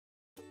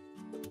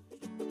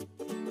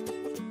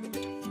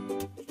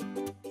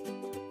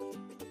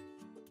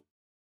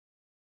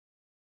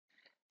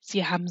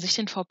Sie haben sich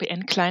den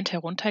VPN-Client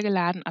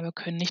heruntergeladen, aber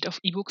können nicht auf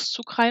E-Books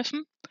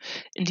zugreifen?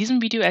 In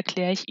diesem Video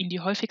erkläre ich Ihnen die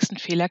häufigsten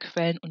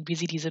Fehlerquellen und wie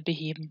Sie diese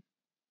beheben.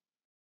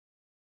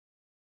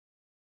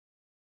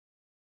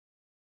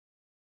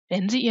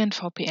 Wenn Sie Ihren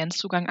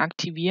VPN-Zugang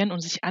aktivieren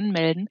und sich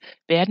anmelden,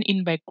 werden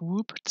Ihnen bei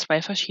Group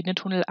zwei verschiedene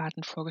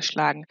Tunnelarten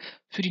vorgeschlagen.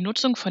 Für die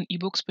Nutzung von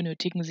E-Books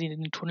benötigen Sie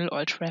den Tunnel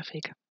All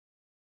Traffic.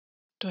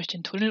 Durch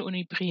den Tunnel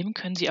Uni Bremen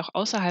können Sie auch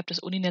außerhalb des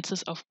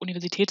Uninetzes auf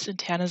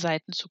universitätsinterne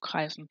Seiten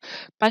zugreifen,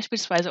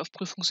 beispielsweise auf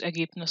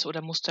Prüfungsergebnisse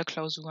oder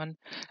Musterklausuren.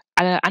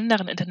 Alle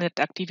anderen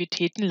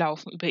Internetaktivitäten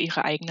laufen über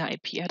Ihre eigene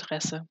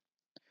IP-Adresse.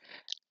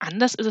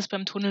 Anders ist es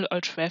beim Tunnel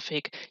All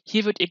Traffic.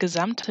 Hier wird Ihre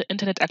gesamte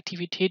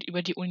Internetaktivität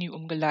über die Uni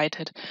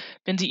umgeleitet.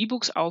 Wenn Sie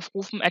E-Books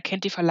aufrufen,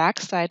 erkennt die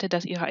Verlagsseite,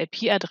 dass Ihre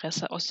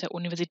IP-Adresse aus der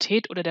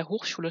Universität oder der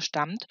Hochschule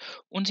stammt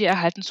und Sie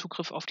erhalten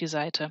Zugriff auf die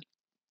Seite.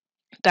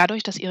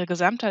 Dadurch, dass Ihr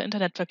gesamter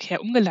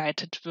Internetverkehr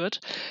umgeleitet wird,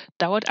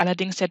 dauert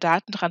allerdings der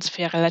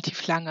Datentransfer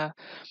relativ lange.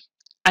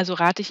 Also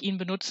rate ich Ihnen,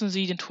 benutzen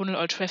Sie den Tunnel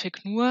All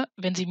Traffic nur,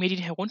 wenn Sie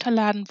Medien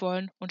herunterladen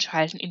wollen und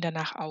schalten ihn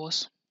danach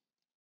aus.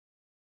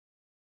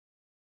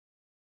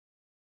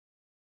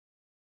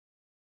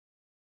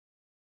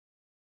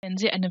 Wenn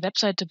Sie eine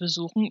Webseite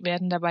besuchen,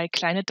 werden dabei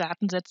kleine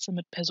Datensätze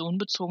mit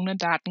personenbezogenen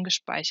Daten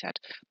gespeichert.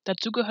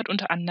 Dazu gehört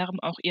unter anderem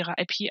auch Ihre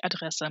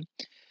IP-Adresse.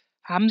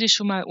 Haben Sie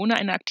schon mal ohne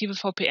eine aktive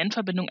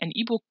VPN-Verbindung ein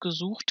E-Book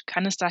gesucht,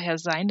 kann es daher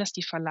sein, dass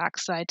die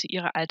Verlagsseite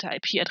Ihre alte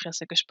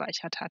IP-Adresse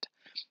gespeichert hat.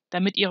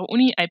 Damit Ihre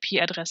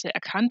Uni-IP-Adresse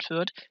erkannt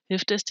wird,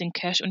 hilft es, den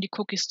Cache und die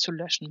Cookies zu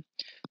löschen.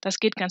 Das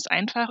geht ganz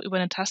einfach über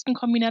eine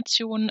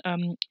Tastenkombination.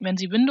 Wenn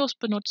Sie Windows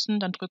benutzen,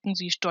 dann drücken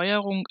Sie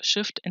Steuerung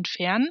Shift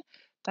entfernen.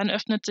 Dann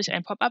öffnet sich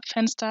ein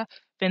Pop-up-Fenster.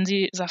 Wenn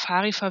Sie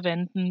Safari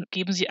verwenden,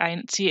 geben Sie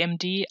ein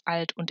CMD,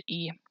 Alt und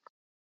E.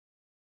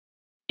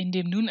 In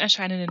dem nun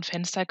erscheinenden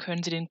Fenster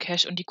können Sie den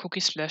Cache und die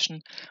Cookies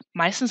löschen.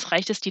 Meistens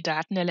reicht es, die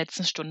Daten der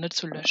letzten Stunde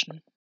zu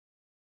löschen.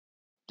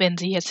 Wenn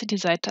Sie jetzt die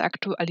Seite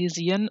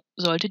aktualisieren,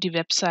 sollte die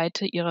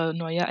Webseite Ihre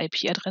neue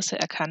IP-Adresse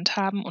erkannt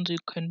haben und Sie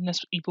können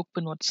das E-Book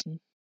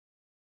benutzen.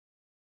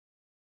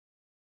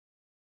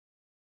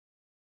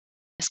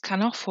 Es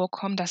kann auch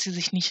vorkommen, dass Sie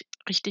sich nicht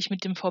richtig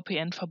mit dem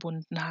VPN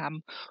verbunden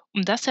haben.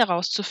 Um das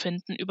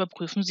herauszufinden,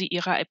 überprüfen Sie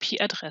Ihre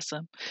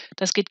IP-Adresse.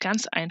 Das geht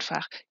ganz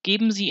einfach.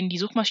 Geben Sie in die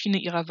Suchmaschine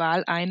Ihrer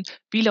Wahl ein,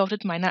 wie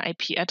lautet meine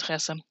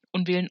IP-Adresse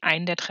und wählen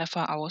einen der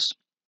Treffer aus.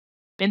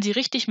 Wenn Sie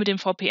richtig mit dem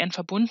VPN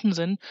verbunden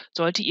sind,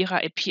 sollte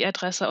Ihre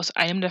IP-Adresse aus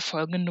einem der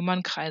folgenden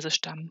Nummernkreise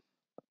stammen.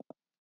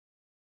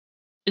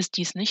 Ist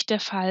dies nicht der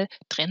Fall,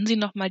 trennen Sie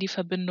nochmal die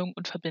Verbindung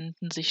und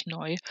verbinden sich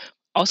neu.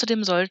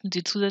 Außerdem sollten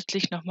Sie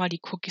zusätzlich nochmal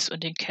die Cookies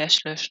und den Cache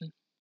löschen.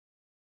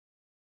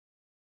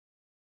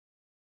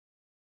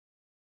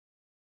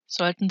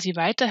 Sollten Sie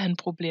weiterhin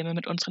Probleme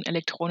mit unseren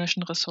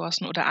elektronischen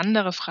Ressourcen oder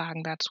andere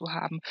Fragen dazu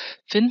haben,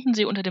 finden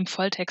Sie unter dem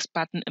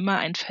Volltext-Button immer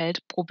ein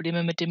Feld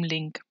Probleme mit dem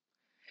Link.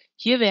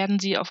 Hier werden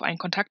Sie auf ein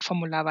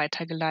Kontaktformular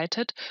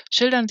weitergeleitet.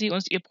 Schildern Sie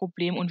uns Ihr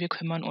Problem und wir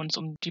kümmern uns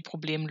um die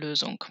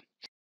Problemlösung.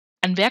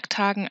 An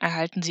Werktagen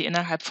erhalten Sie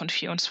innerhalb von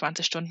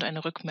 24 Stunden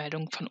eine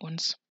Rückmeldung von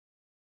uns.